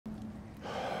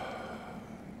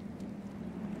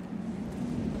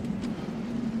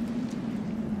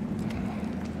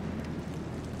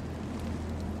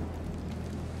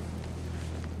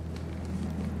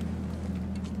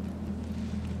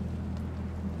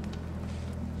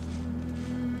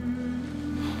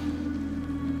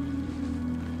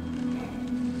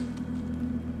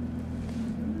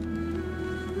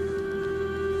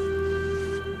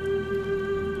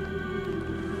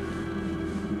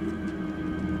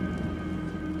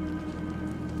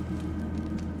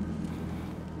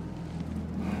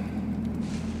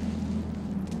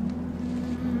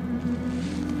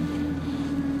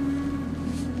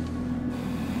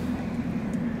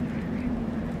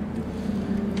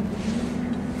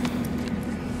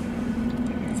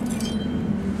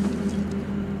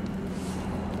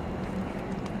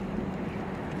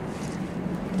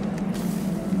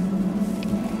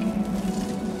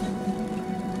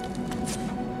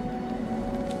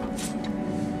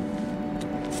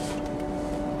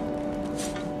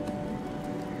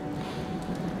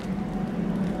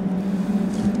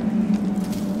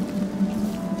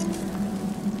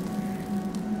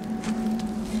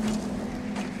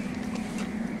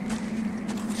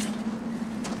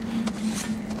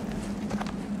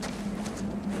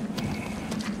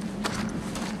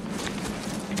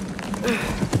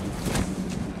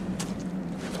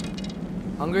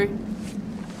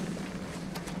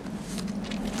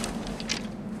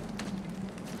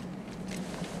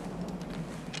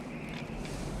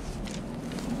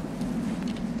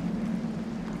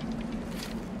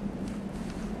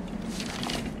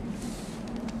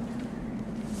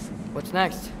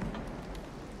What's next?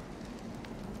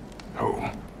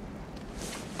 Home.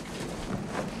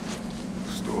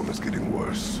 The storm is getting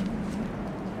worse.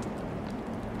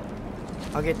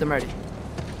 I'll get them ready.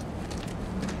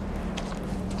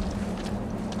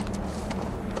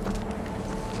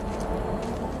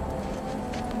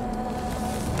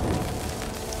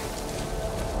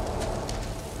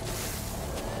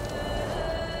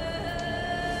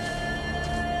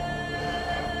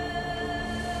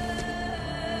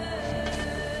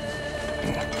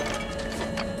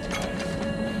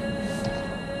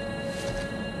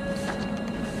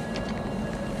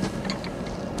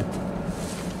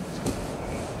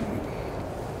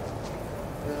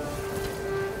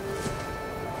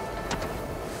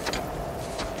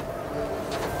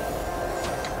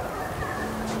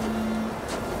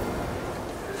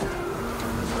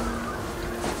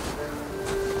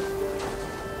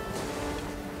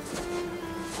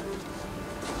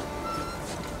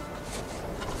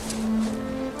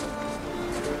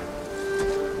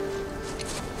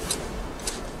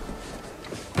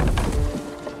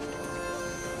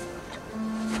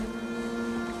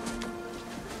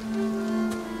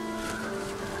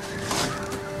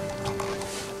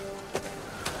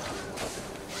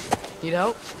 Need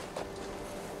help?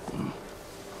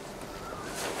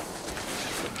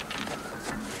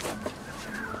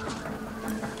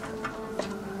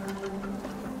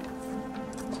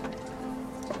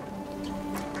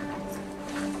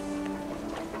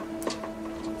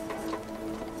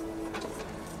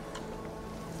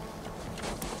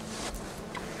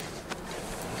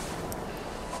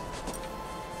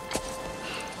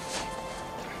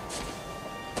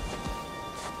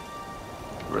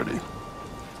 Ready.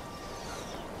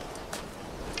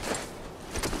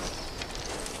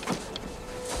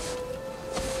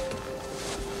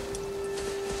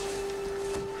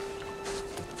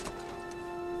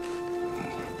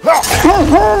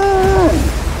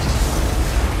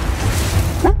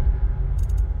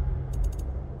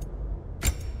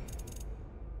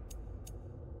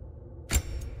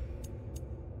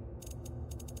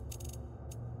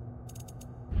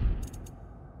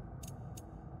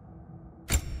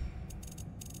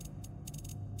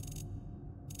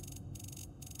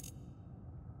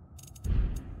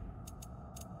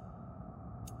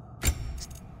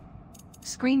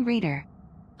 Screen reader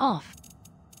off.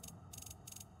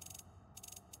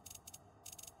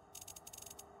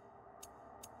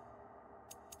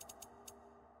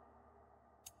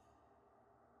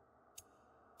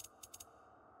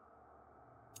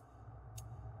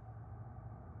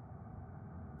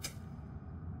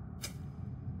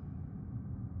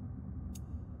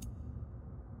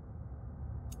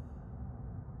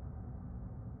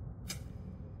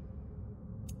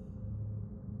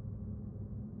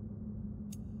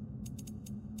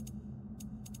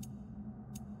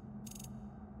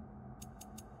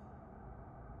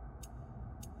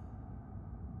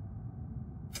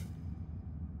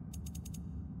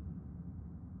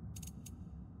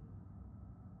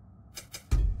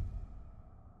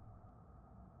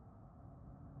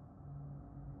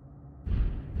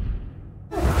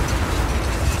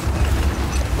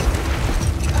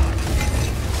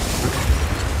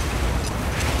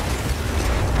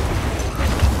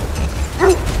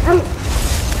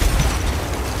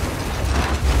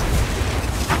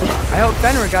 I hope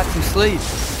Fenrir got some sleep.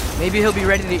 Maybe he'll be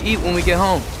ready to eat when we get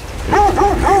home. He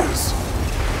is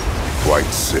quite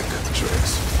sick,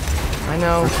 Atreus. I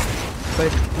know,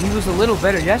 but he was a little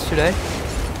better yesterday.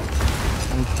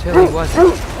 Until he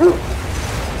wasn't.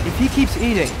 If he keeps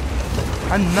eating,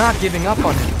 I'm not giving up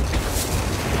on him.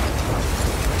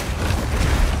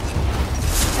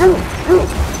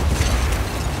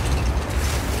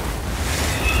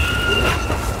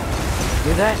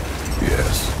 Hear that?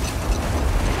 Yes.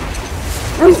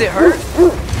 Does it hurt?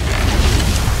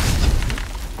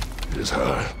 It is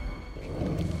her.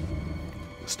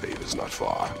 The state is not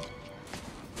far.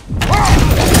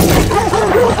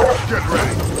 Get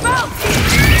ready.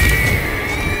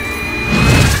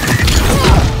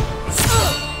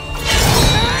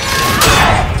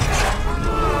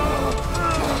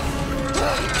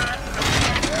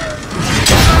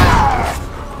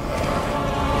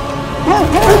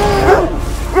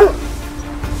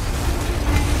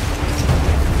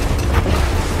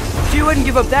 She wouldn't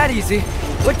give up that easy,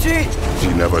 would she?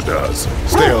 She never does.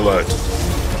 Stay alert.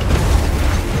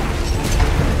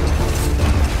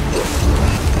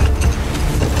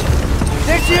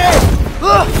 There she is!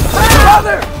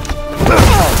 Brother!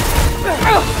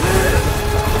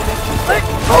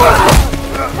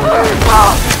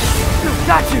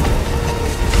 Got you!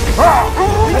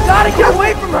 I gotta get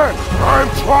away from her! I'm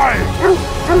trying!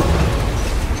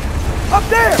 Up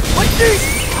there! What trees?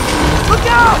 Look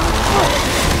out!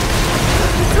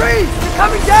 The trees! They're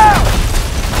coming down!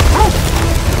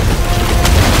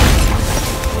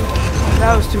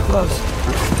 That was too close.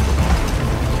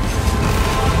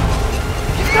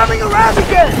 She's coming around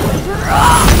again!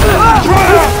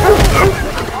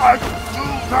 I do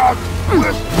not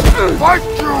wish to fight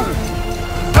you!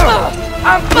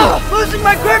 I'm losing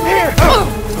my grip here!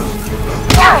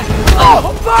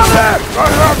 Father! I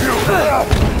have you!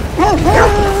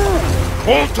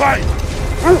 Hold tight!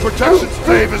 Protection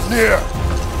stave is near!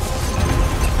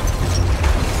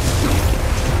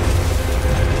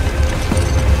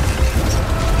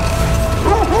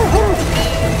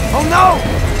 Oh no!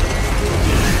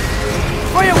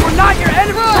 Freya, we're not your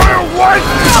enemy! Freya, what?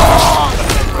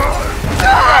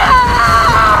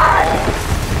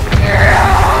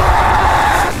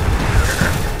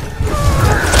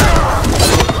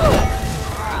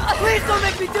 Please don't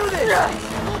make me do this!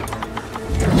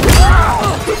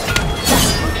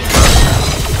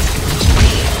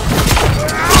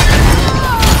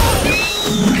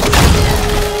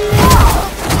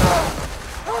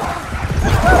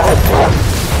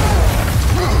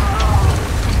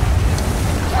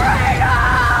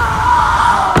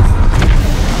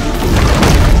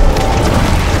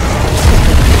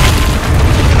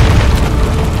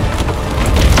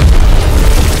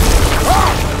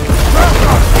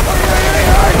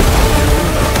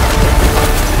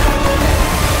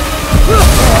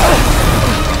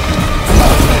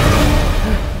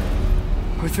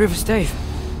 Through the stave.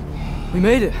 We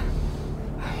made it.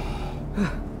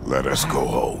 Let us go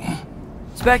home.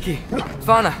 Specky,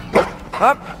 Svana,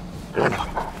 up.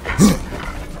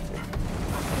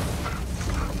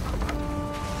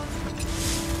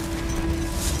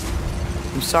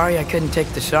 I'm sorry I couldn't take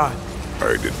the shot.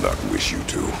 I did not wish you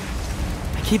to.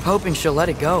 I keep hoping she'll let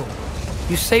it go.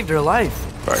 You saved her life.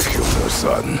 I killed her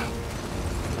son.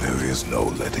 There is no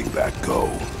letting that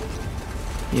go.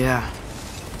 Yeah.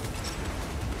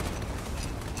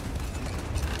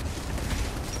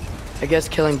 I guess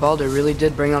killing Baldur really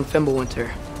did bring on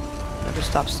Fimbulwinter. Never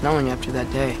stopped snowing after that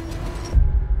day.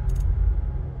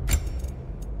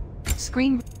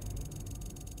 Screen.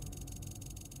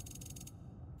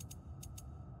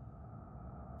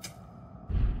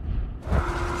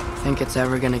 Think it's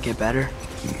ever gonna get better?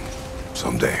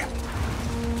 Someday.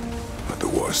 But the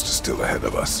worst is still ahead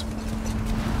of us.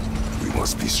 We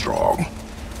must be strong.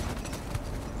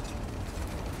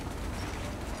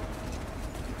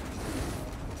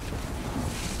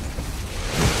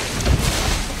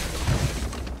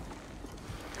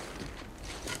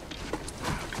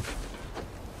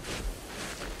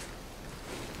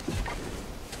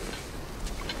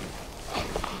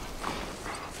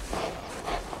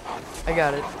 I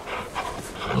got it.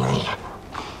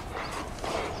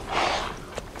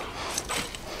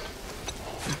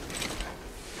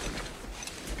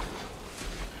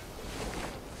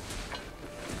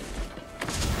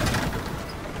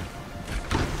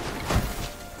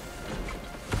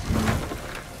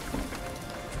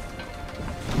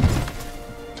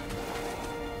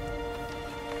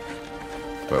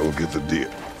 I will get the deal.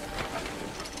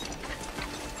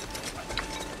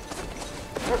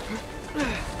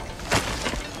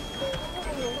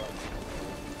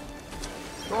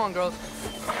 Go on, girls.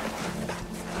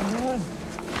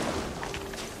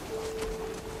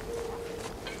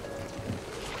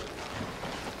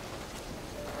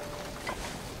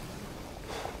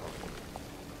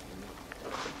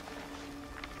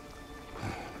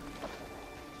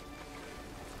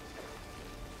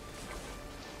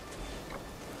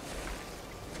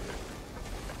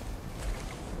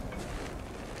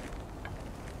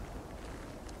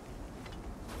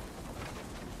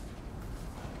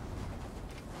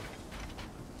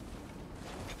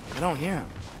 I don't hear him.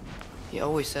 He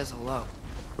always says hello.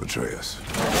 Atreus.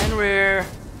 Fenrir!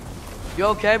 You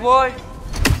okay, boy?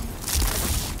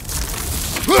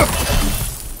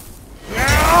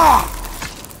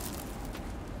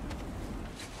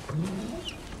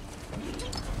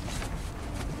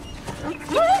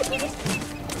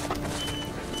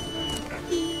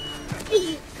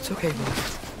 It's okay, boy.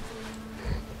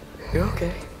 You're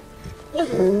okay.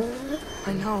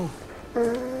 I know.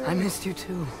 I missed you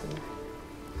too.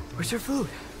 Where's your food?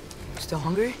 Still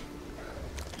hungry?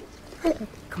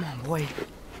 Come on, boy.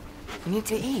 You need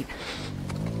to eat.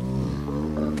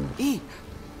 Eat.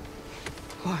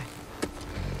 Why?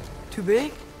 Too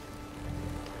big?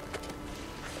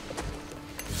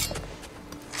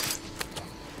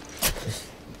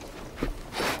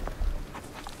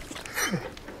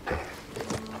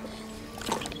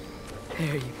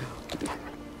 There you go.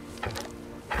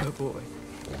 Good boy.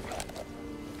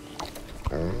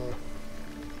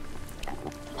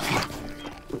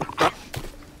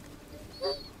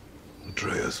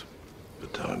 Atreus, the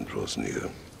time draws near.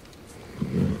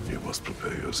 You must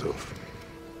prepare yourself.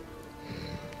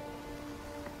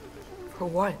 For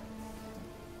what?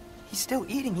 He's still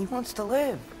eating. He wants to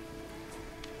live.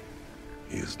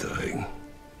 He is dying.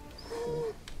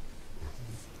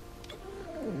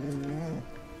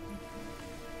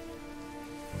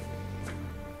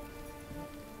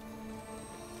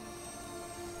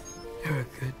 You're a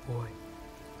good boy.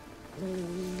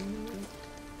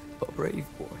 A brave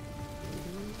boy.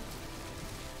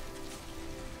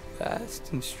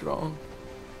 Fast and strong.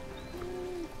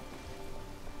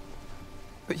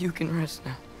 But you can rest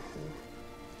now.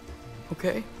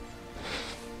 Okay?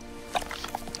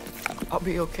 I'll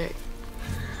be okay.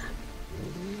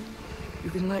 You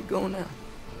can let go now.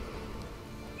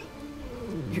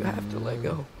 You have to let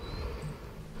go.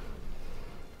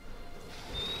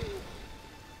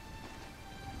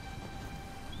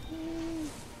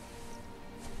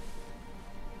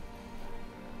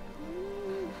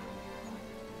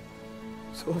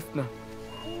 Sofna.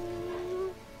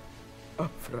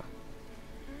 Afra.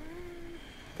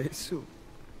 Tesu.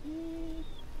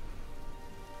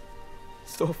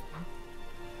 Sofna.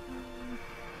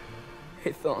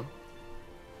 Ethon.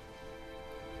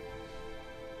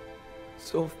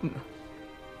 Sofna.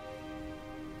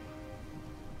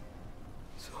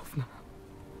 Sofna.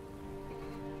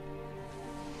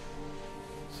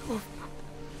 Sofna.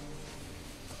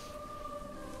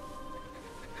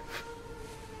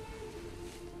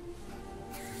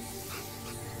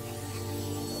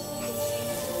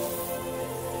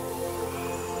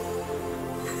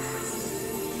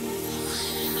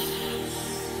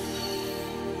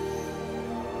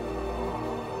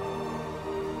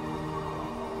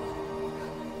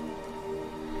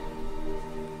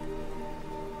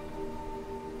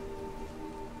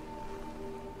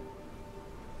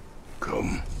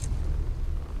 Come.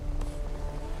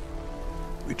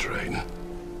 We train.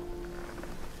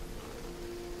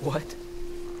 What?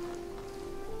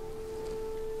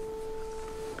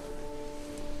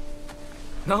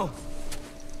 No.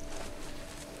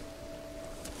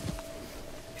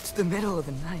 It's the middle of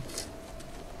the night.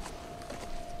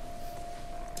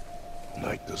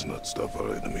 Night does not stop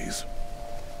our enemies.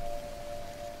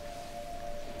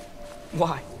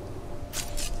 Why?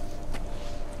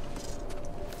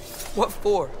 What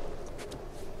for?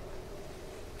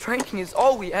 Training is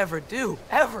all we ever do,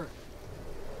 ever.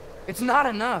 It's not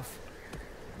enough.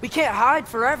 We can't hide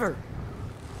forever.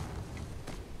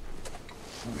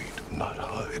 We do not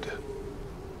hide.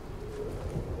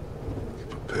 We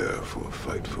prepare for a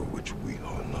fight for which we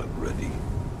are not ready.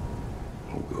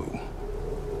 Go.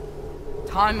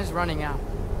 Time is running out.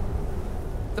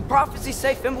 The prophecies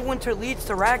say Fimbulwinter leads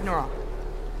to Ragnarok.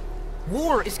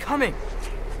 War is coming.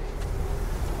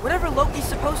 Whatever Loki's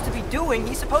supposed to be doing,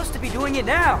 he's supposed to be doing it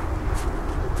now.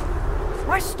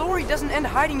 My story doesn't end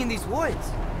hiding in these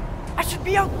woods. I should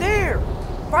be out there,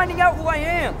 finding out who I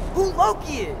am, who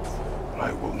Loki is.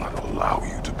 I will not allow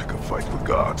you to pick a fight with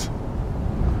gods.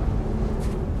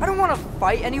 I don't want to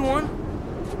fight anyone.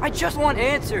 I just want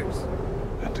answers.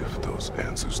 And if those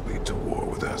answers lead to war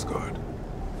with Asgard?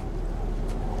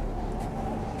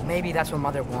 Maybe that's what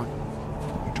Mother wanted.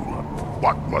 We do not know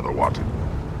what Mother wanted.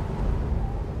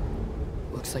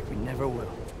 Looks like we never will.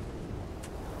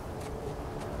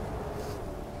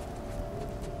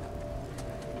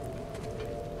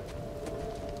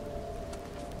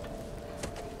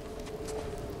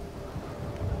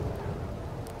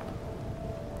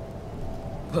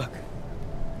 Look.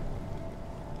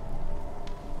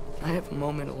 Can I have a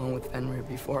moment alone with Fenrir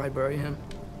before I bury him?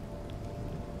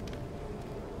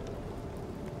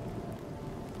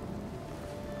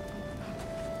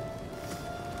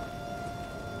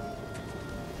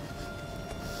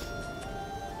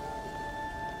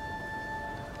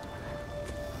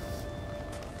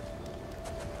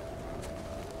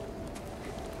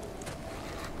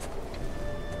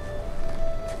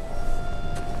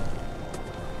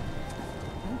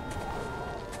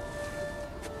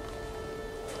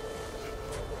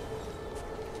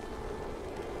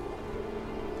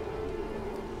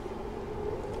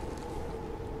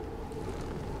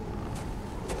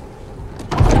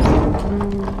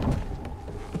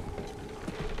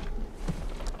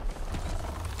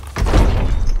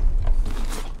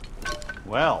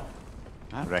 Well,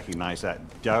 I recognize that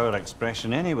dour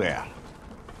expression anywhere.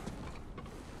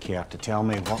 Care to tell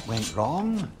me what went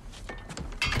wrong?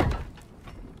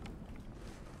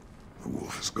 The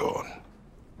wolf is gone.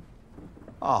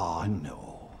 Oh,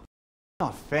 no.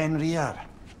 Not Fenrir.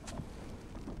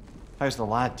 How's the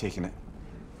lad taking it?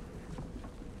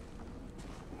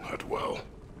 Not well.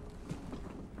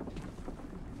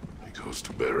 chose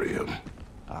to bury him.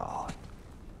 Oh,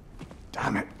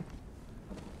 damn it.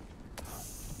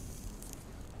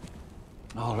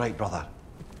 All right, brother.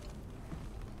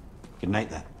 Good night,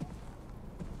 then.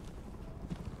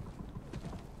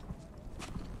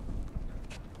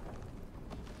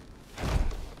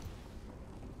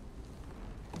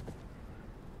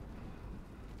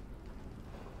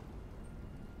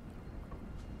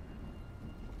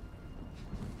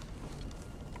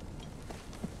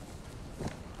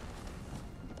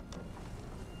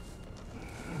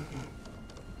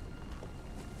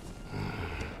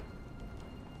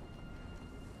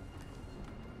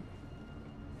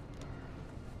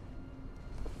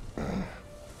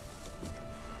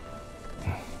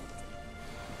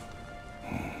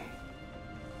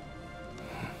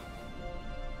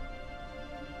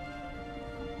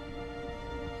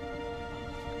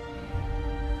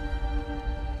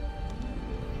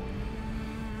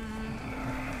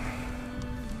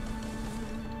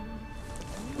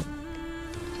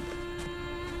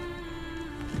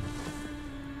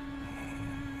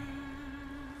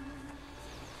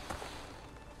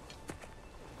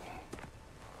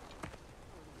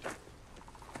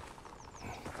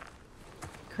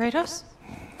 Kratos?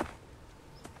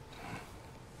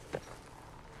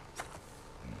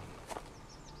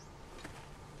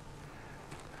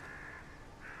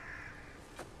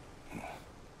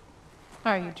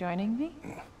 Are you joining me?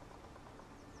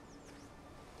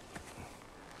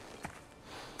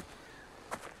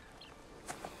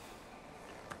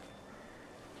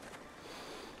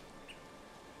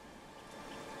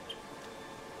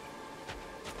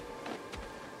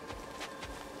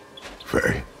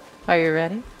 Faye. Are you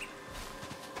ready?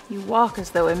 You walk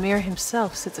as though Emir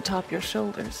himself sits atop your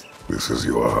shoulders. This is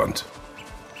your hunt.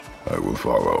 I will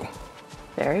follow.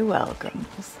 Very well,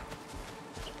 Grumbles.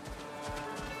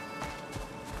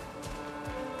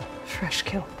 Fresh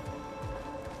kill.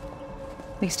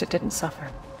 At least it didn't suffer.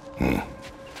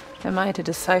 Am I to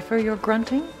decipher your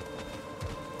grunting?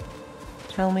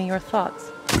 Tell me your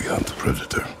thoughts. We hunt the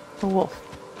predator. A wolf.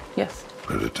 Yes.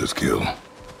 Predators kill.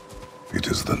 It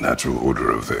is the natural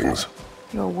order of things.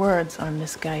 Your words are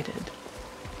misguided.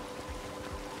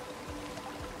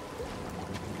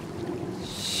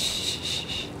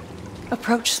 Shh.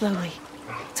 Approach slowly.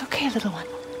 It's okay, little one.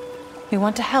 We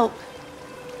want to help.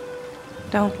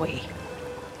 Don't we?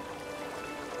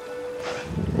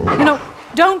 No,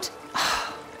 don't!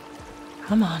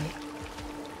 Come on.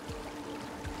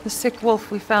 The sick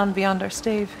wolf we found beyond our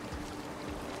stave.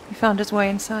 He found his way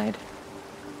inside.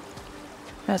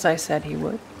 As I said he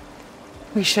would.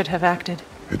 We should have acted.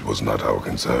 It was not our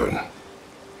concern.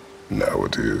 Now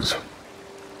it is.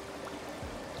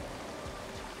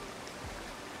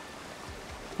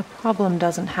 The problem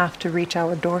doesn't have to reach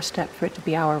our doorstep for it to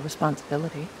be our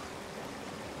responsibility.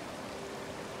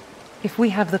 If we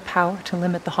have the power to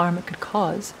limit the harm it could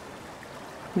cause,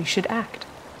 we should act.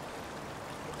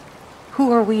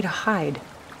 Who are we to hide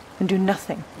and do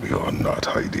nothing? We are not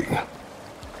hiding.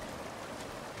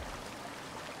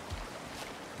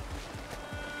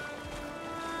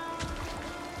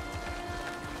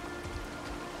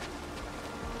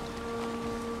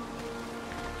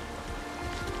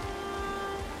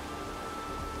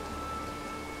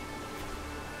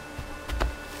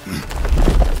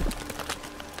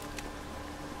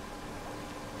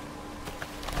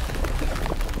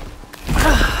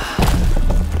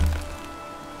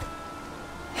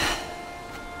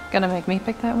 Gonna make me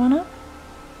pick that one up?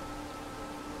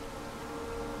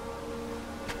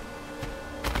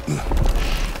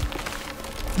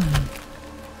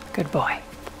 Good boy.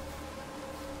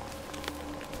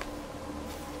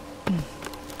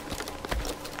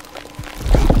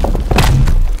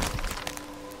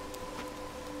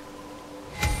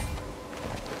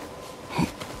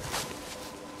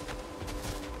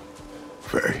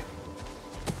 Faye.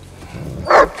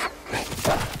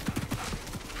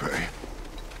 Faye.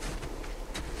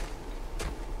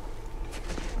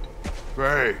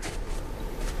 Faye.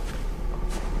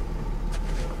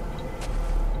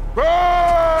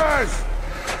 Faye!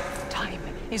 Time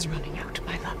is running out,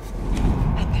 my love.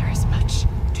 And there is much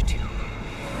to do.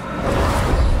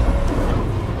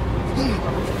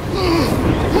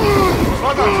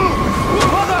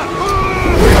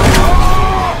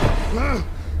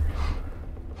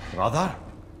 Brother?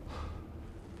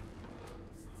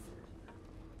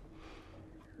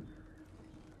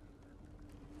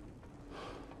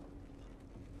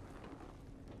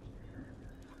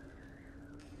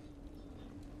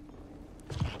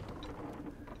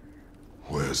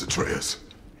 Where's Atreus?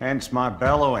 Hence my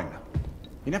bellowing.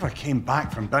 He never came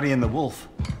back from burying the wolf.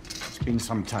 It's been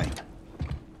some time.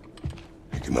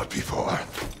 He cannot be far.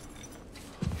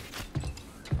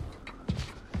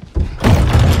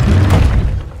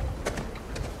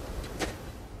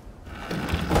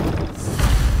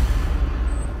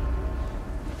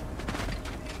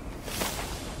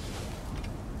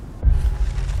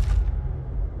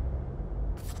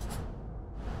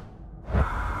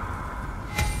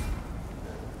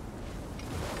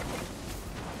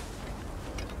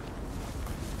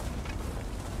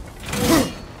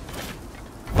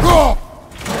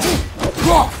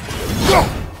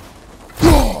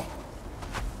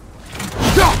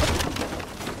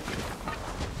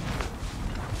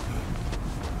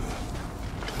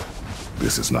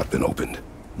 This has not been opened.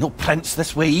 No prints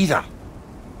this way either.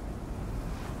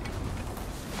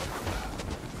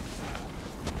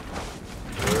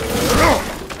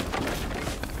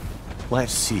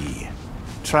 Let's see.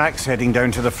 Tracks heading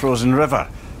down to the frozen river.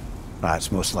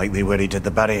 That's most likely where he did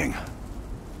the burying.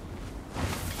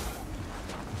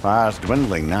 Fire's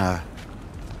dwindling now.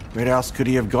 Where else could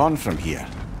he have gone from here?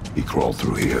 He crawled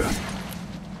through here.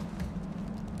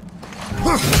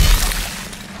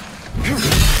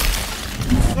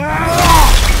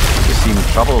 You seem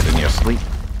troubled in your sleep.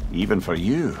 Even for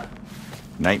you.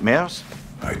 Nightmares?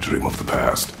 I dream of the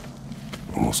past.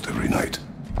 Almost every night.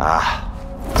 Ah,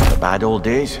 the bad old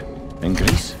days? In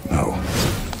Greece? No.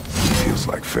 It feels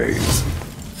like Faye's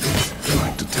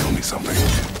trying to tell me something.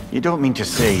 You don't mean to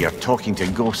say you're talking to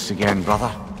ghosts again,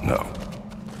 brother? No.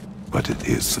 But it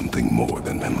is something more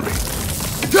than memory.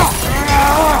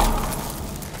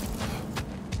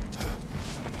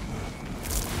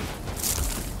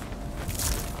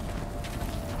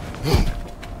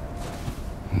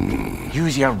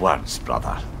 Use your words,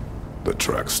 brother. The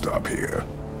tracks stop here.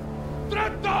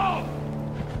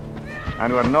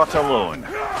 And we're not alone.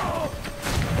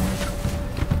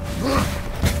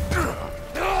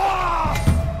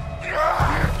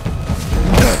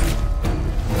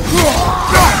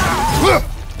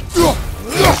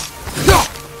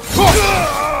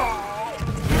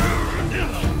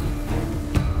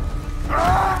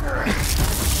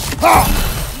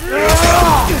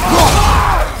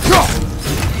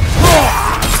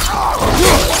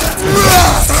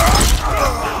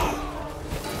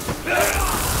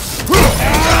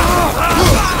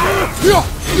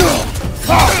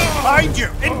 Behind you!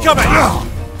 Incoming!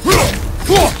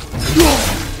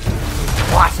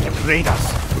 Blasted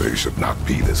raiders! They should not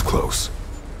be this close.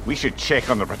 We should check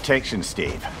on the protection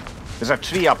stave. There's a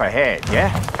tree up ahead,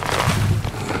 yeah?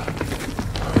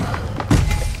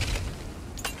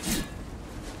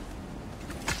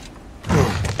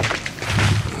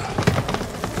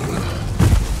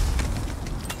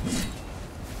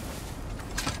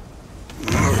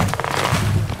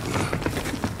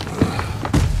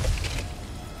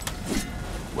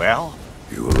 Well?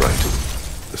 You were right.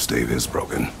 The stave is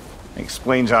broken.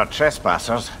 Explains our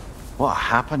trespassers. What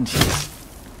happened here?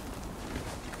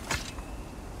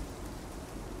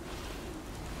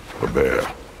 A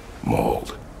bear.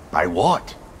 Mauled. By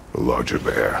what? A larger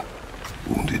bear.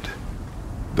 Wounded.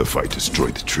 The fight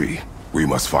destroyed the tree. We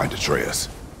must find Atreus.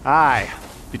 Aye.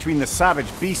 Between the savage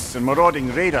beasts and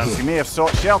marauding raiders, he may have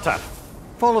sought shelter.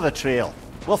 Follow the trail.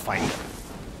 We'll find him.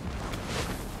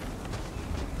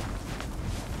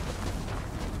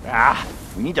 Ah,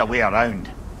 we need a way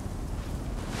around.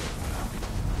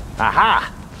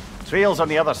 Aha! Trail's on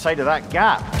the other side of that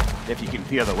gap, if you can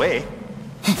clear the way.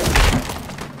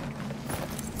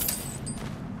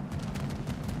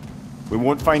 We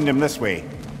won't find him this way.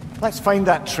 Let's find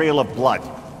that trail of blood.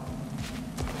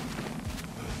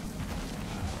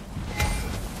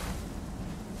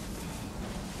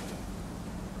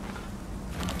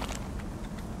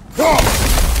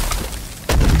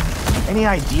 Any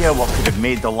idea what could have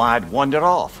made the lad wander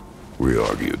off? We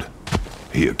argued.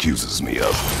 He accuses me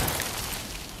of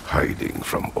hiding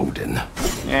from Odin.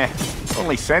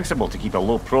 Only sensible to keep a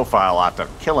low profile after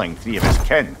killing 3 of his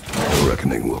kin. The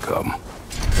reckoning will come.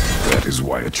 That is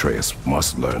why Atreus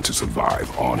must learn to survive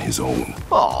on his own.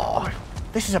 Oh,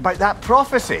 this is about that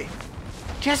prophecy.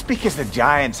 Just because the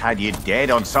giants had you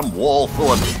dead on some wall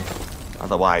full of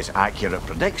otherwise accurate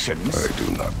predictions. I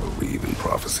do not believe in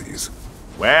prophecies.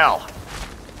 Well,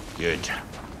 good.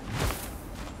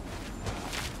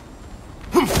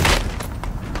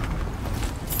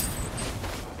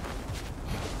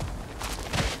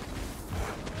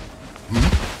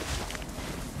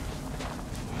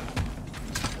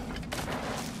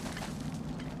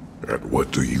 And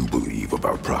what do you believe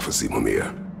about prophecy,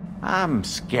 Mimir? I'm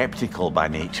skeptical by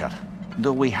nature,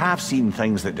 though we have seen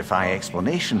things that defy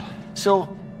explanation.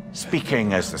 So,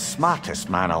 speaking as the smartest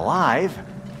man alive,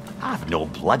 I've no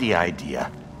bloody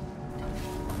idea.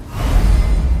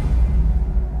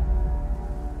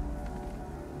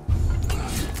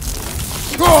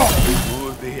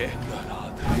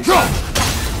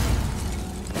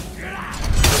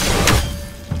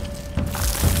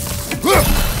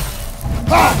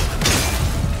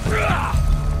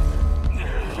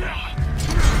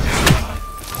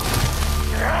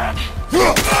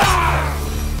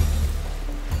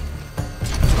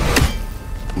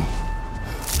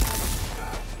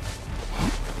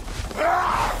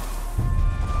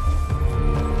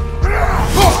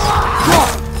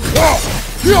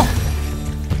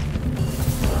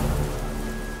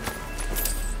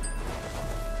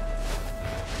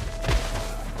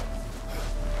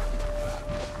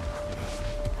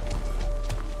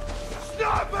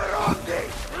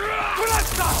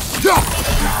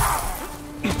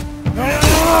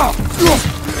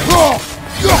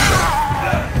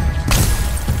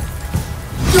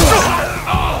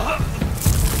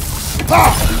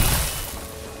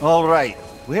 All right,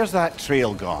 where's that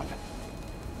trail gone?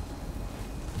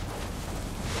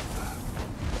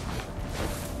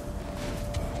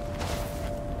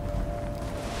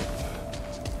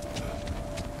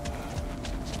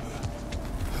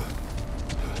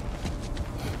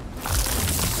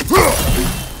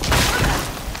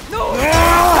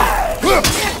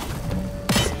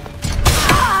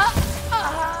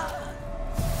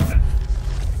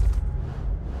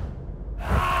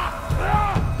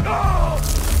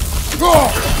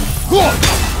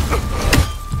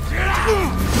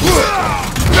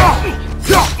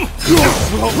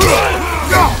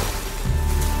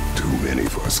 Too many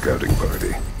for a scouting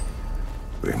party.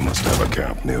 They must have a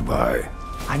camp nearby.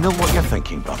 I know what you're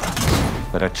thinking, brother.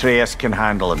 But Atreus can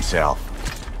handle himself.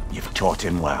 You've taught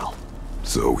him well.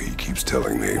 So he keeps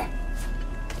telling me.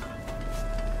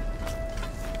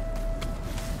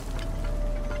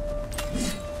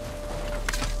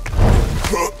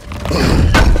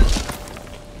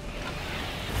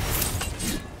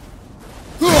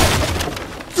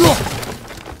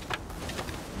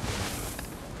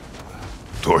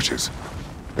 Torches.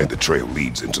 And the trail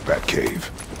leads into that cave.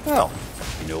 Well,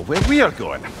 you know where we are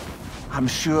going. I'm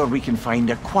sure we can find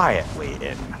a quiet way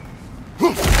in.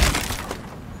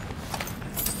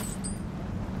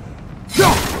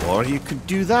 Or you could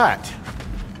do that.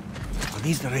 Are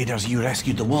these the raiders you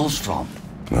rescued the wolves from?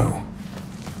 No.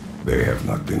 They have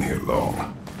not been here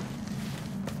long.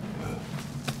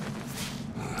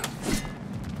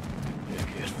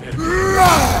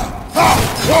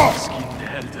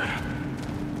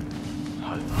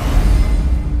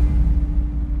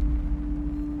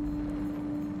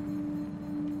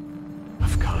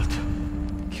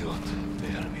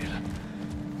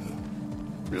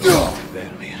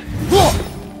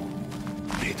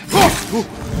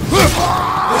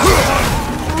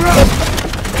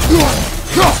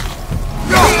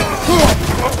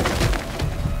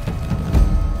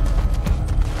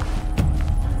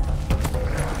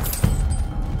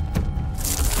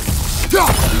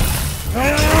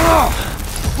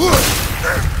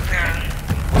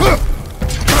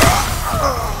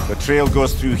 The trail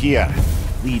goes through here.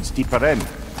 Leads deeper in.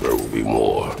 There will be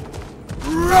more.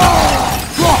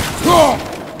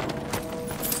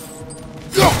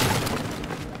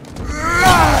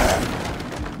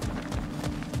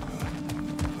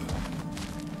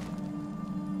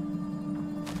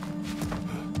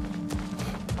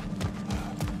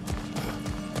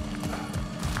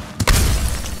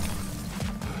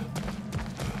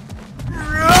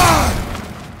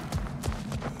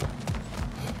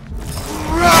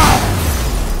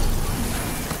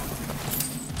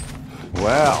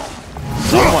 Well,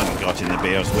 someone got in the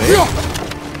bear's way.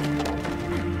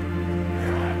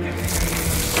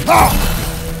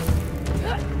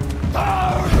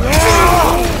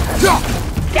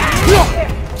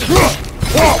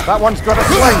 That one's got a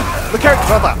sling! Look out,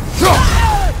 brother!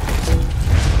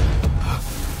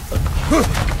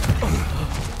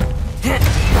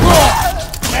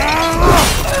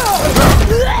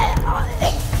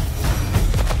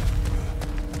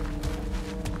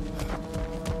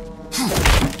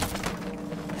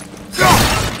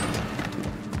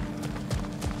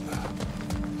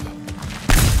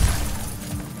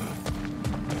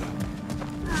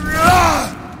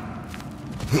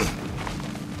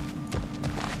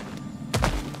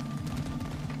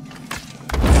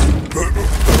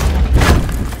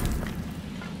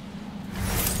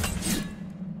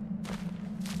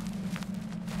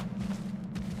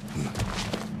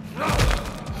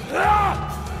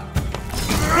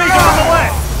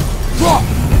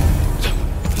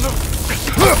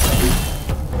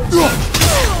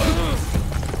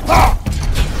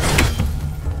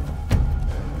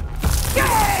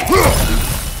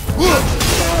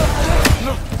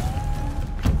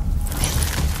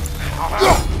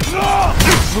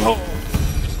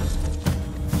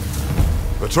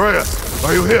 Atreus,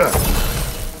 are you here?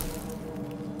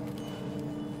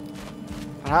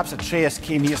 Perhaps Atreus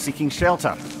came here seeking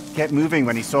shelter. Kept moving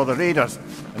when he saw the raiders,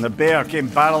 and the bear came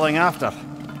barreling after.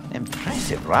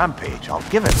 Impressive rampage, I'll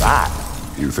give it that.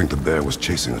 You think the bear was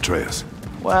chasing Atreus?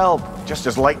 Well, just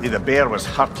as likely the bear was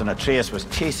hurt and Atreus was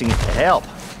chasing it to help.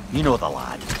 You know the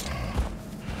lad.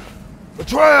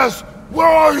 Atreus, where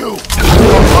are you?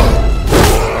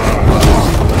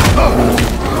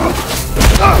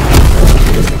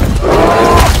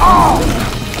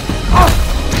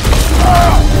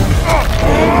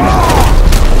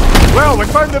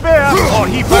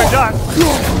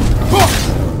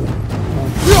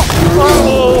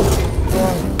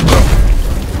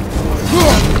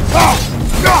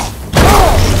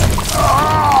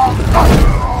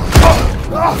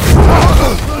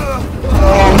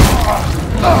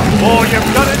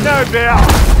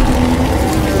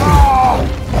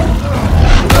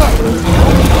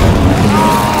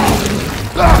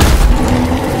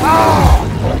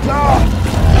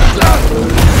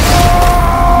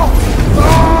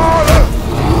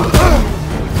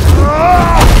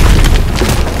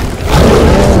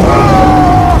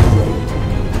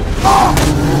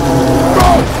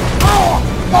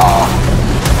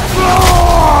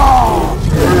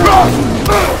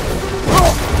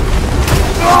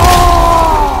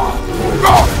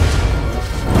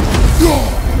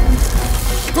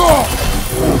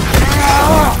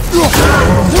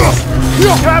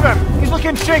 Grab him! He's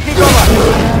looking shaky,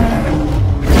 Goma!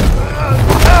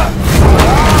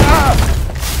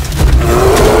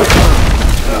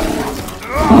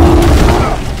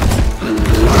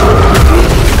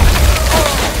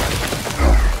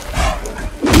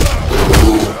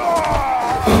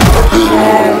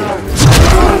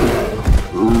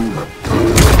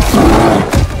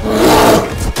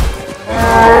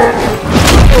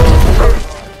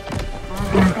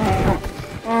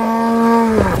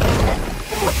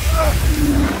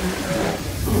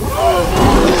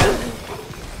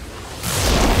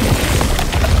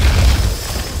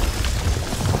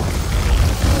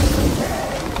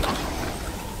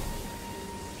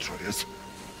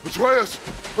 Atreus!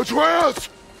 Atreus!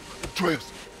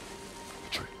 Atreus!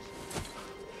 Atreus.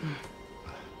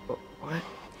 What?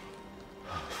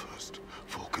 First,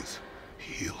 focus.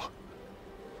 Heal.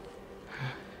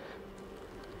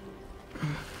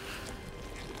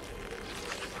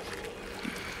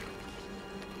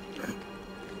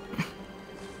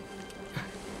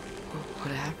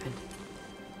 What happened?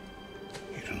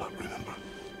 You do not remember.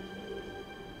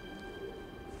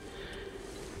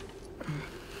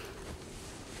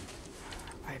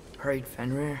 I prayed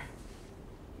Fenrir.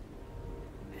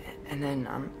 And then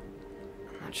I'm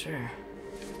not sure.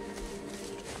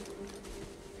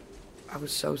 I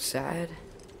was so sad.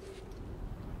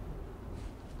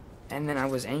 And then I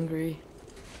was angry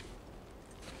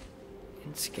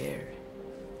and scared.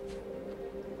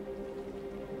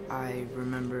 I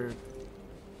remember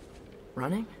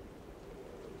running.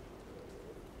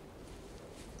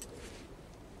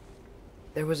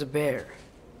 There was a bear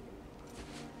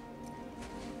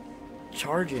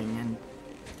charging, and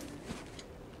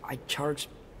I charged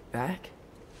back.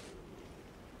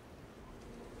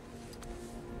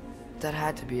 That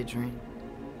had to be a dream.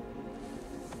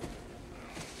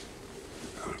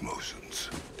 Your emotions.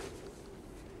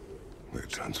 They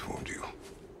transformed you.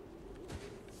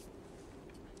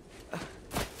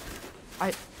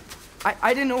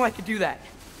 I didn't know I could do that.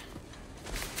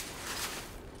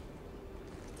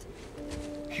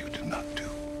 You did not do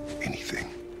anything.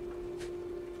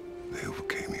 They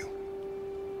overcame you.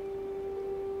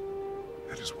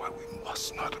 That is why we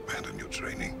must not abandon your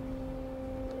training.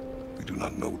 We do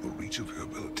not know the reach of your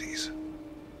abilities.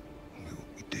 We will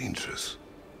be dangerous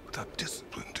without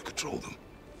discipline to control them.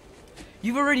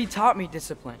 You've already taught me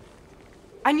discipline.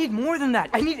 I need more than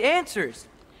that. I need answers.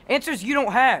 Answers you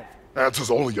don't have.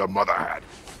 Answers only your mother had.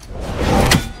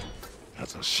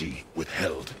 Answers she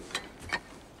withheld.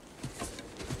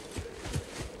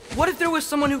 What if there was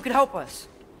someone who could help us?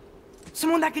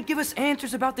 Someone that could give us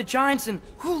answers about the giants and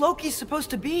who Loki's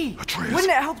supposed to be. Atreus.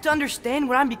 Wouldn't it help to understand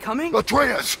what I'm becoming?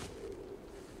 Atreus!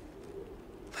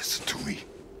 Listen to me.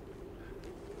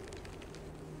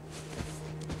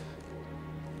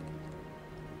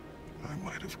 I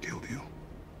might have killed you.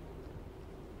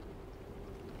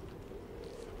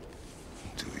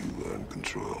 Until you learn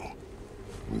control,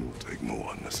 we will take no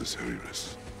unnecessary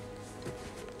risks.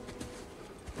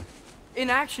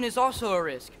 Inaction is also a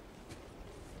risk.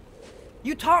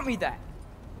 You taught me that.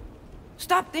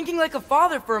 Stop thinking like a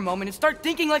father for a moment and start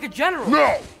thinking like a general.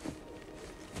 No!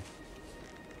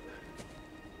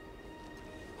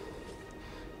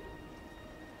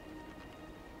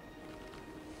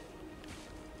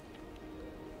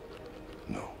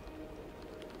 No.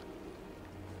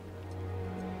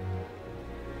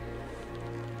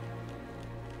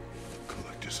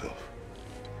 Collect yourself.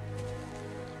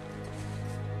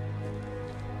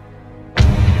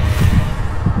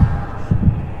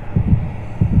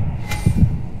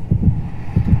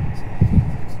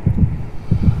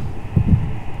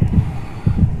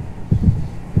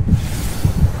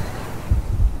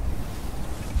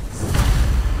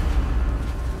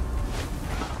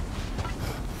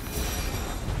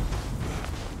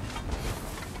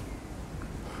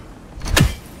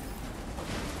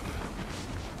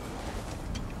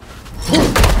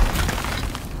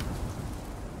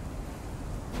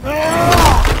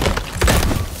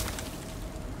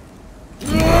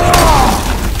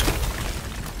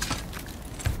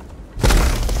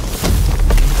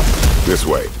 This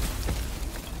way.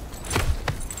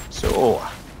 So,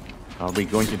 are we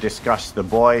going to discuss the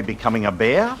boy becoming a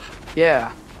bear?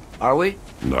 Yeah. Are we?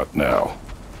 Not now.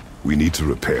 We need to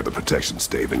repair the protection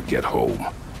stave and get home.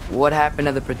 What happened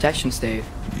to the protection stave?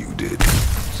 You did.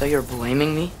 So you're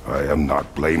blaming me? I am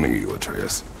not blaming you,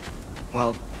 Atreus.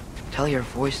 Well, tell your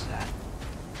voice that.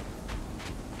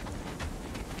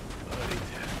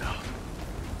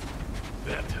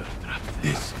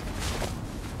 Yes.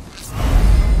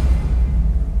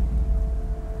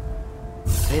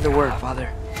 Say the word,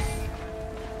 Father.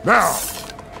 Now!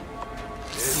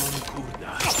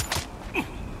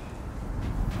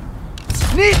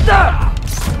 Nista!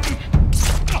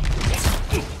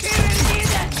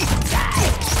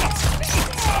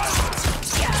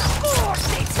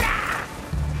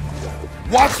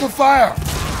 Watch the fire!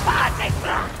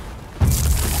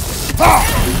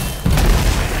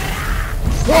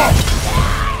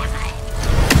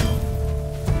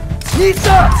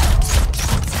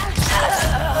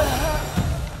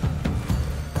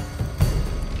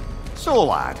 So,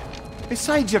 lad,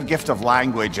 besides your gift of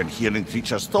language and hearing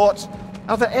creatures' thoughts,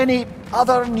 are there any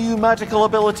other new magical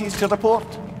abilities to report?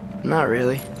 Not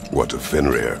really. What of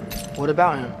Fenrir? What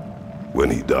about him? When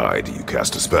he died, you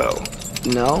cast a spell.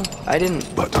 No, I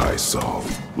didn't. But I saw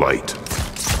light.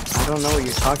 I don't know what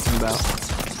you're talking about.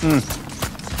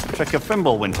 Trick of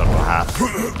Fimbulwinter, perhaps.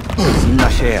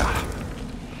 Nasher.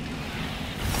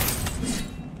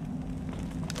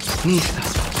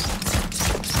 Nista.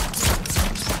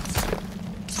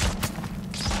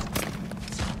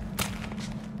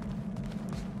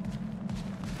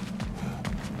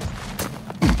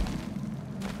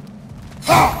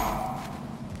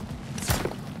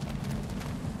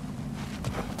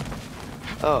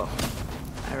 Oh,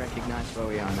 I recognize where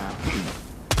we are now.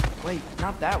 Wait,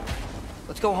 not that way.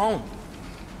 Let's go home.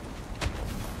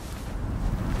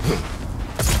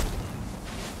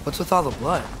 What's with all the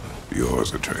blood?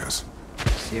 Yours, Atreus.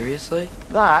 Seriously?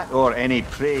 That, or any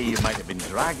prey you might have been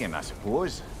dragging, I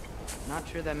suppose. Not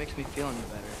sure that makes me feel any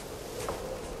better.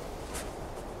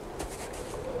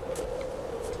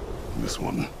 This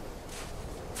one.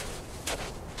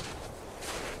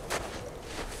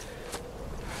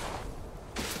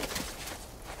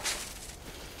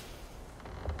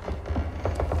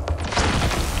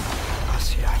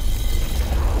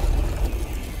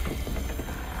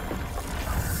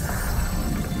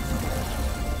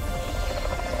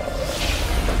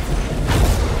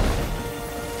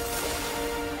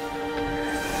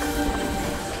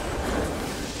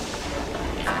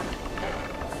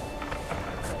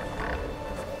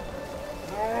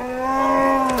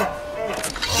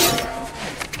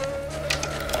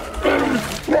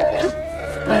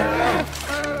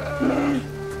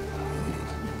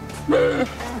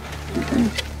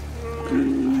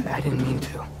 I didn't mean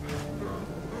to.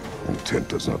 Intent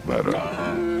does not matter.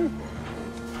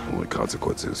 Only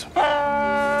consequences.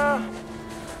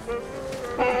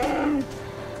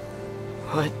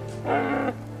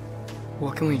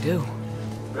 What can we do?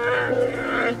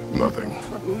 Nothing.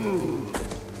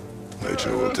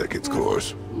 Nature will take its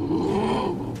course.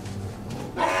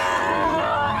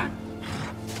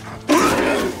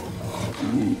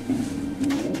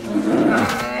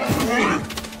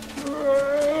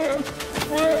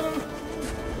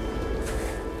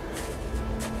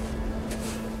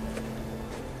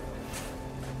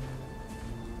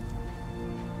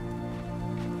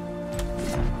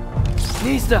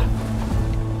 Nista!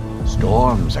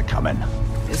 Storms are coming.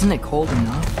 Isn't it cold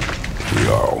enough? We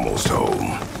are almost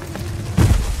home.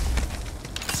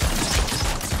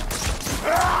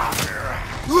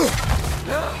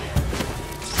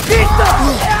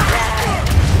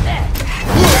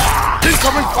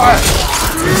 Incoming fire!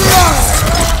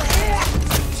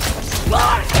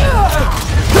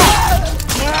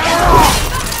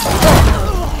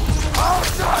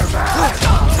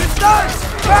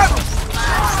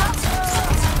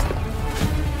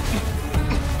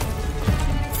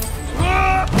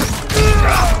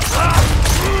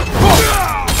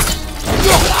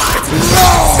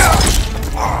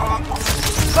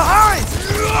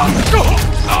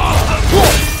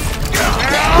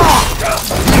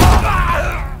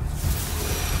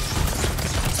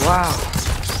 Wow.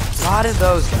 A lot of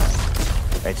those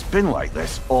guys. It's been like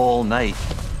this all night.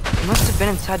 They must have been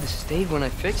inside the stave when I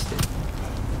fixed it.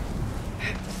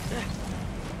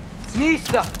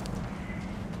 Nista!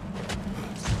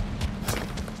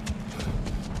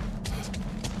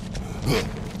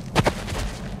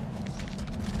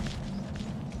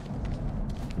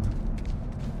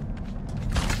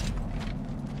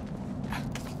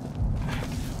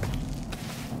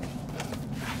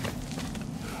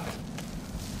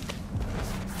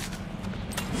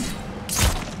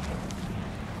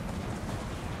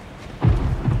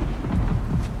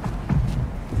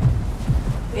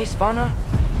 Hey, Spana,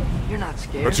 you're not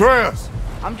scared. Atreus!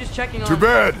 I'm just checking on... To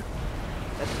bed!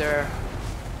 Yes, sir.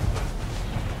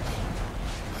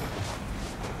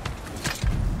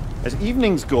 As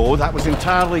evenings go, that was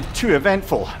entirely too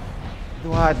eventful.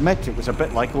 Though I admit it was a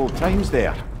bit like old times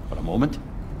there, for a moment.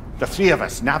 The three of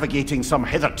us navigating some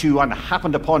hitherto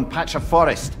unhappened upon patch of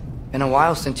forest. Been a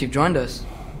while since you've joined us.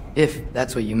 If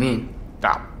that's what you mean.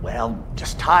 Ah, well,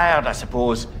 just tired, I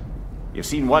suppose. You've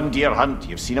seen one deer hunt,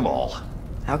 you've seen them all.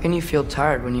 How can you feel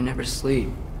tired when you never sleep?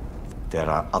 There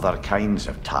are other kinds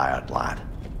of tired, lad.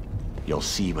 You'll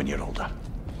see when you're older.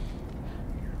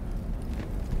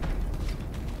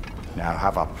 Now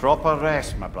have a proper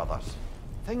rest, my brothers.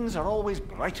 Things are always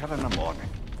brighter in the morning.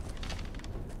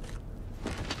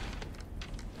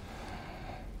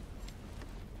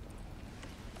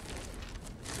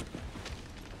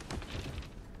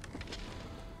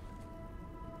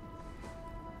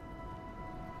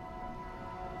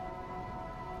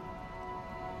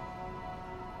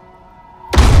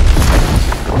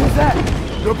 Who's that?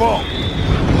 The ball!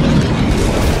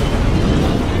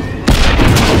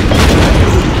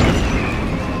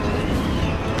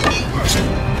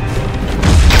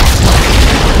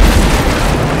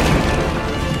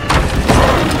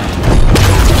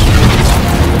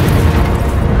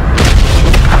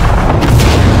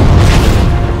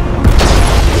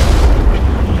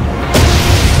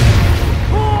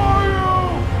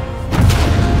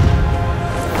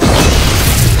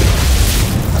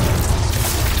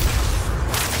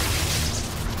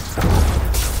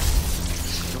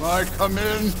 Come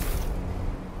in.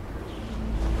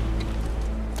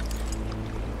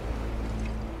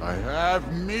 I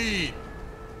have meat.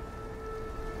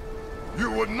 You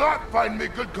would not find me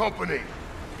good company.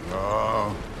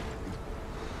 I'm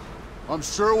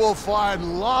sure we'll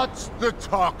find lots to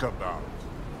talk about.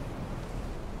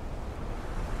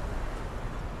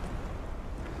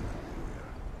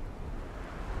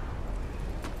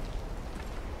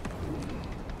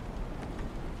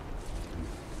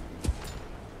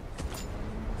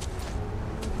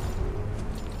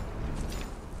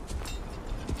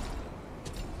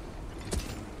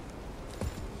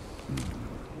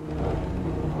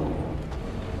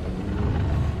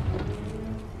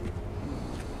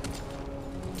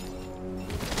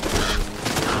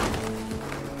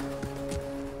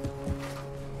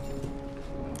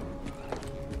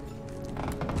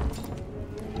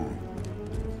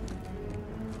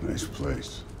 Nice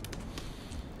place.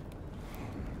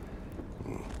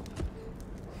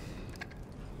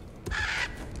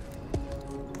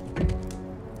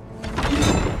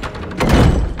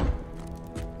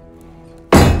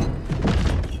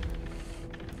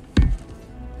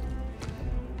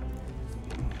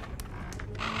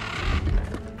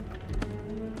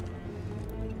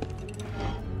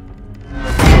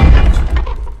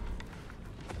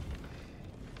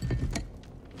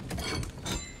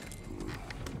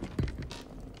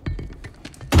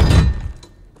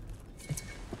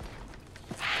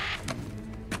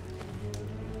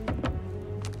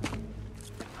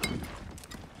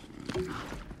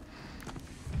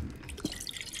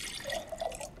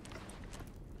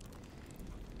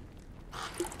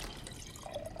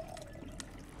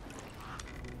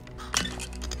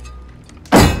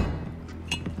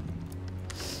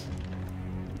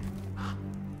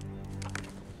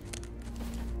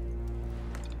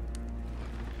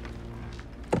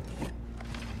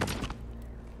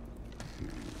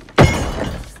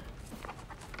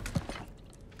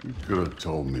 You could have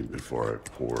told me before I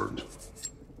poured.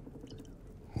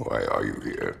 Why are you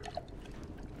here?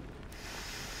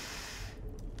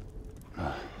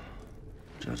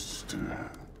 Just,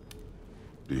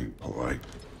 being polite.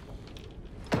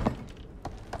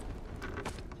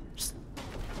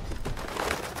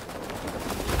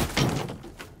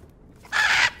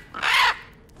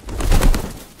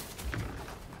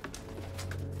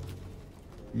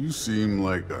 You seem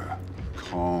like a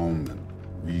calm and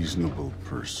reasonable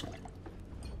person.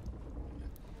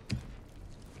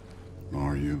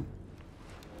 Are you?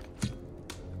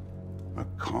 A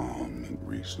calm and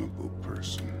reasonable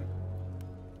person.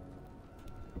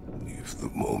 If the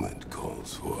moment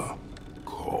calls for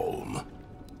calm.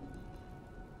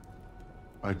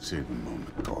 I'd say the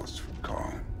moment calls for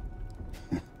calm.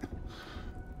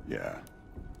 Yeah.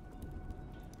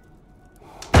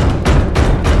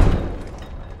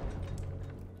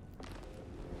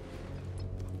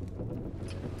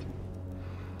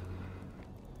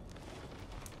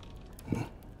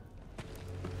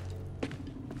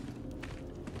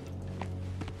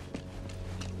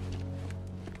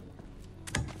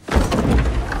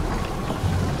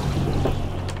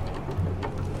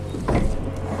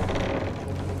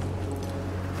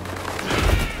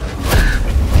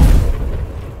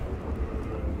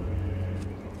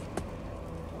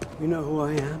 You know who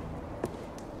I am?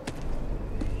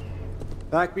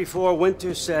 Back before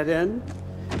winter set in,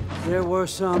 there were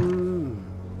some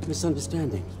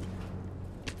misunderstandings.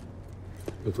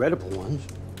 Regrettable ones.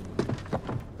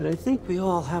 But I think we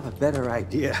all have a better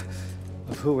idea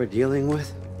of who we're dealing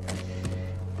with.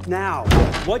 Now,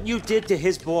 what you did to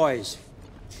his boys.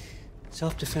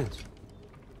 Self-defense.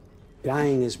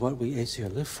 Dying is what we Aesir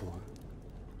live for.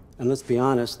 And let's be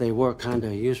honest, they were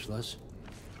kinda useless.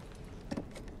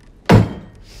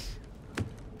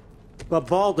 But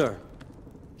Baldur,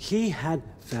 he had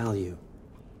value.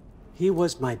 He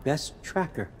was my best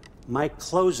tracker, my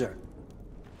closer.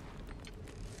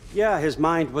 Yeah, his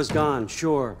mind was gone,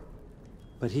 sure.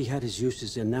 But he had his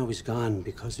uses, and now he's gone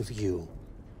because of you.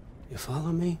 You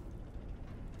follow me?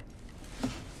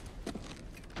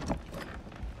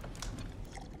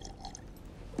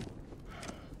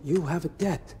 You have a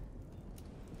debt.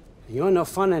 You're no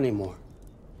fun anymore.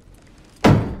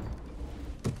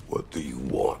 What do you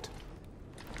want?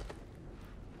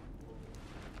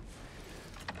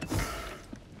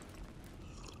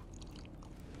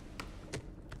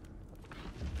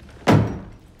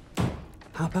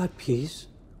 How about peace?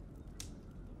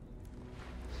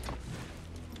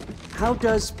 How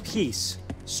does peace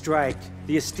strike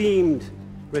the esteemed,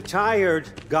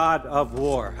 retired god of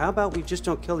war? How about we just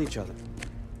don't kill each other?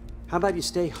 How about you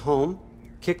stay home,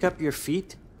 kick up your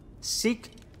feet,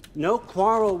 seek no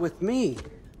quarrel with me,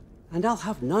 and I'll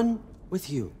have none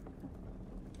with you.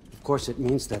 Of course, it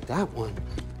means that that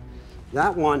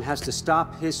one has to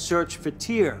stop his search for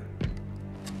Tyr.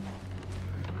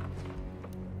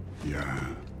 Yeah.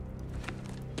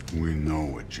 We know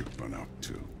what you've been up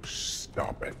to.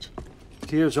 Stop it.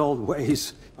 Tyr's old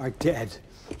ways are dead.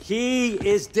 He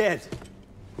is dead.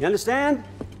 You understand?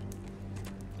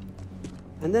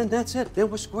 And then that's it. Then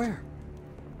we're square.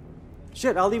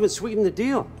 Shit, I'll even sweeten the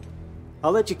deal.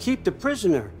 I'll let you keep the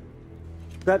prisoner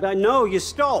that I know you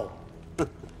stole.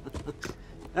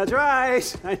 That's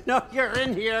right. I know you're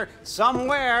in here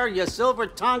somewhere, you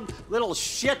silver-tongued little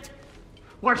shit.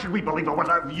 Why should we believe a word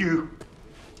out of you?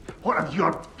 What have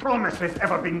your promises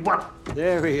ever been worth?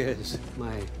 There he is,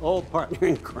 my old partner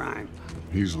in crime.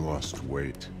 He's lost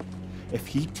weight. If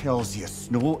he tells you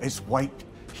snow is white,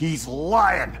 he's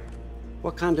lying.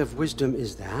 What kind of wisdom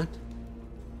is that?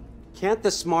 Can't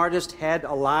the smartest head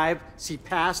alive see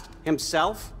past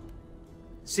himself?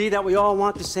 See that we all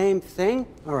want the same thing?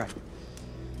 All right.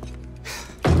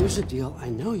 Here's a deal I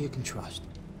know you can trust.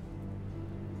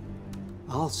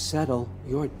 I'll settle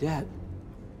your debt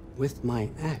with my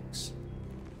ex.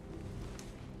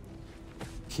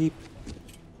 Keep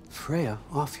Freya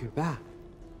off your back.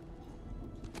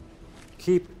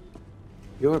 Keep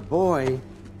your boy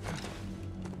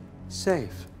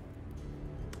safe.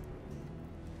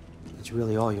 That's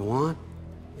really all you want,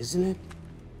 isn't it?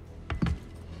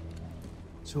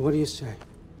 So what do you say?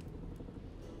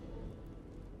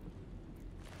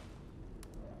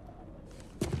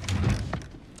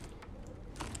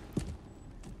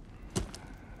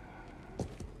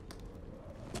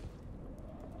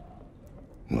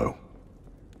 No.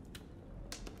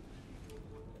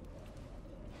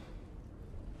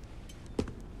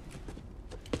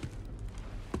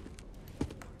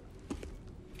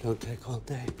 Don't take all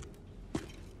day.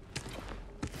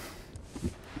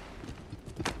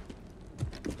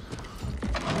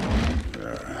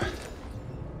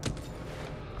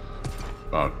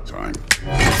 About time.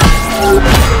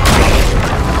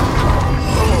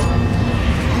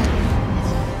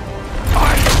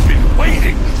 I've been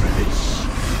waiting for this.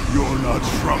 You're not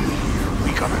from here.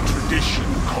 We got a tradition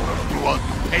called blood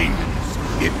payments.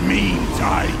 It means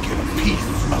I get a piece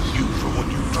of you for what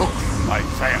you took from my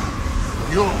family.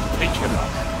 You'll pick it up.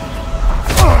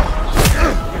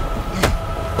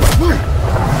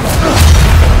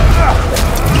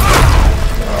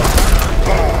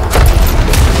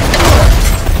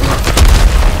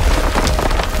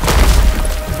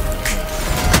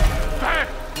 That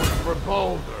was for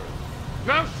Baldur.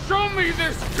 Now show me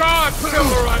this god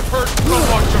killer I've heard so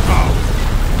much about.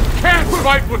 Can't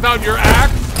fight without your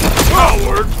axe,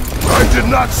 coward. I did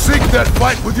not seek that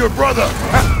fight with your brother.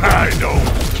 I don't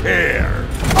care.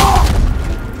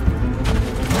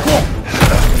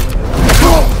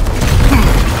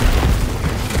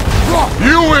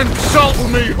 You insult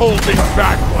me holding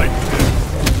back like this.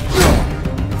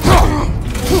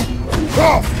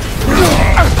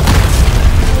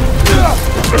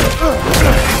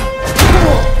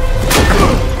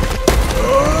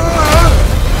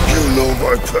 You know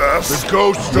my past. The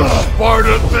ghost of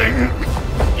Sparta thing?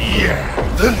 Yeah.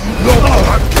 Then you know what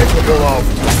I'm capable of.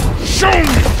 Show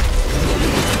me!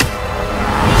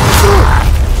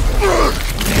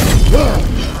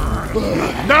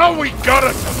 Now we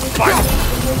gotta fight!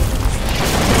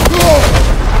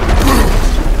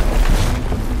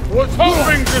 Was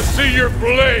hoping to see your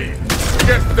blade.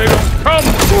 Guess they don't come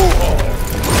too long.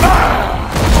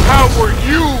 How were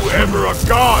you ever a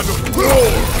god of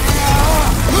war?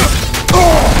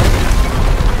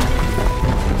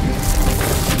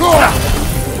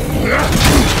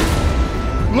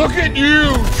 Look at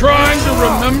you, trying to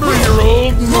remember your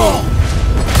old move.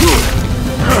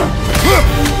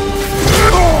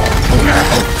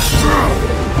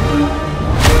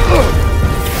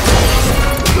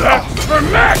 That's the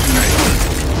magnet!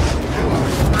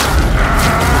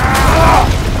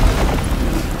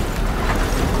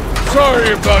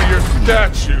 Sorry about your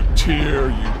statue, Tyr,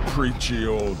 you preachy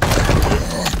old...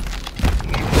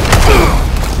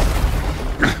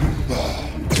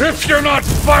 If you're not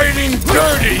fighting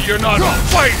dirty, you're not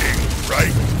fighting,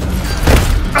 right?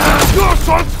 Your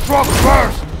son struck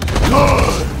first!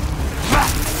 Good!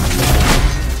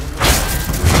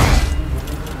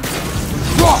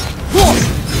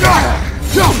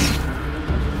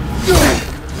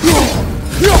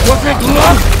 Was it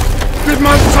luck? Did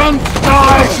my son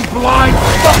die to blind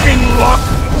fucking luck?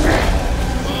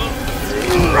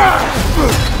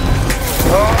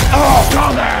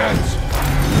 Dumbass!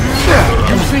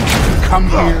 You think you can come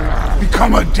here,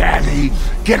 become a daddy,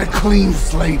 get a clean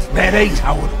slate? That ain't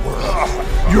how it works.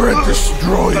 You're a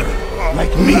destroyer,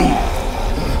 like me.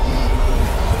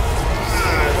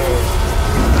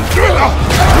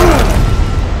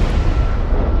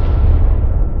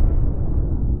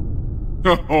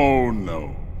 Oh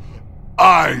no.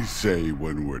 I say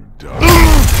when we're done.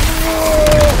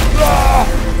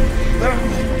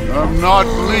 I'm not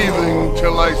leaving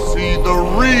till I see the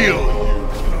real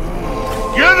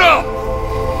you. Get up!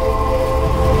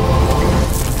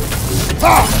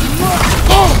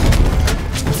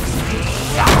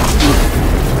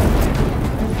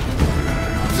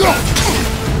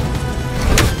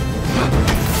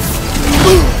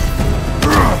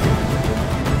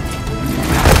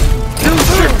 You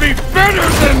should be better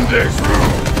than this!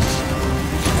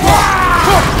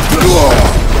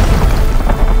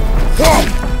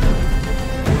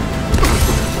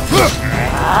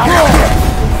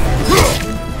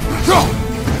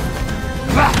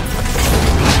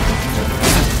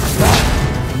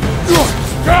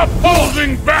 Stop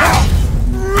holding back!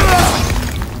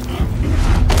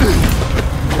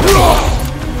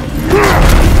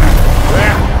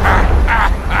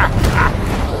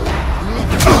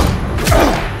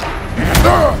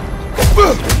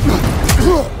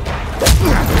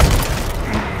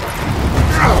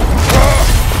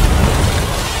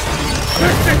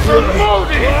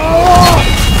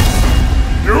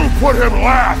 You put him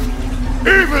last,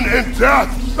 even in death.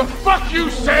 The fuck you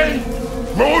say?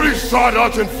 Modi sought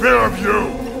out in fear of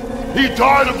you. He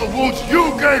died of the wounds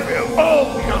you gave him.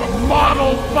 Oh, we got a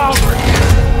model father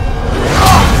here.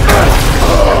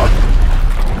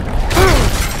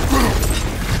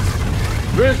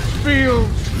 This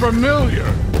feels familiar.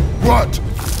 What?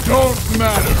 Don't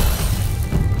matter.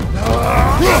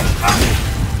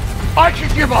 I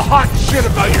could give a hot shit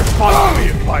about your fatherly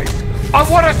advice. I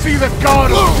want to see the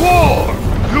god of war.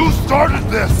 You started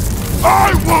this.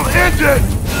 I will end it.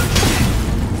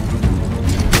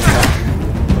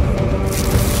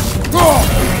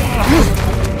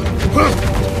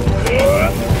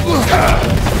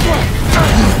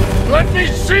 Let me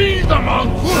see the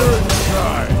monster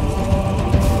inside.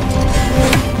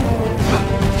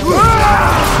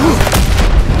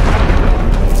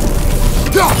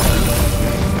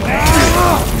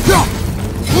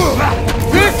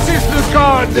 This is the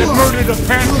god that murdered a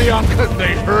pantheon because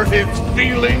they hurt his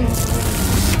feelings?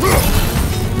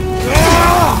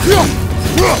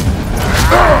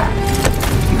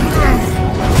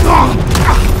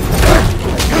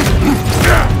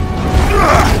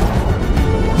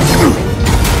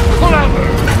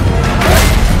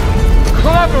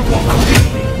 Clever woman!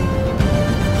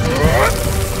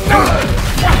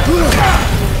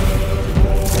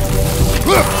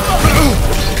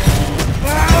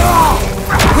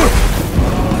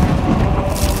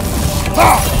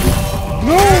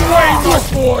 No way my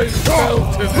boys fell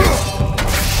to this!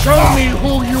 Show me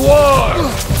who you are!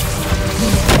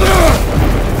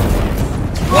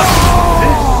 What's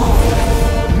this?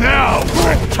 Now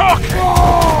we're talking!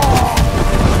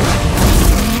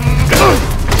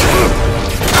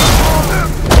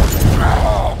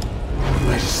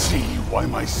 I see why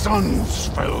my sons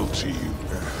fell to you.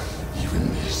 Even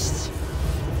this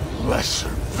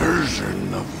lesser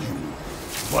version of you.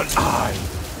 But I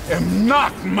am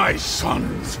not my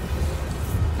sons.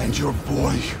 And your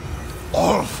boy,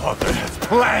 Allfather, has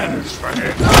plans for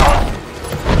him.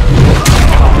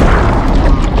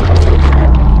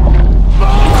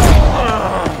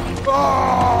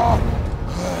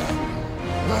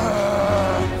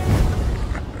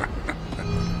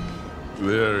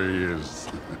 There he is.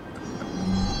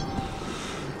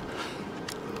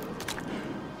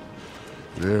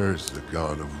 There's the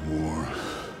god of war.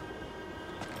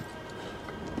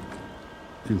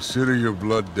 Consider your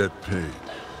blood debt paid.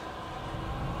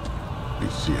 Be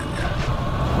seeing ya.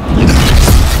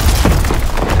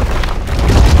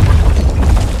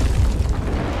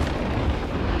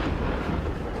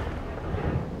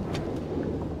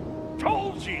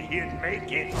 Told you he'd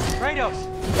make it.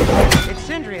 Kratos! It's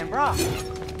Sindri and Brock.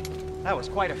 That was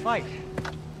quite a fight.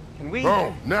 Can we...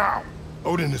 Oh, now!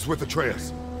 Odin is with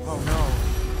Atreus. Oh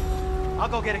no. I'll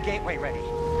go get a gateway ready.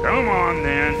 Come on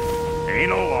then.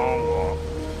 Ain't a long walk.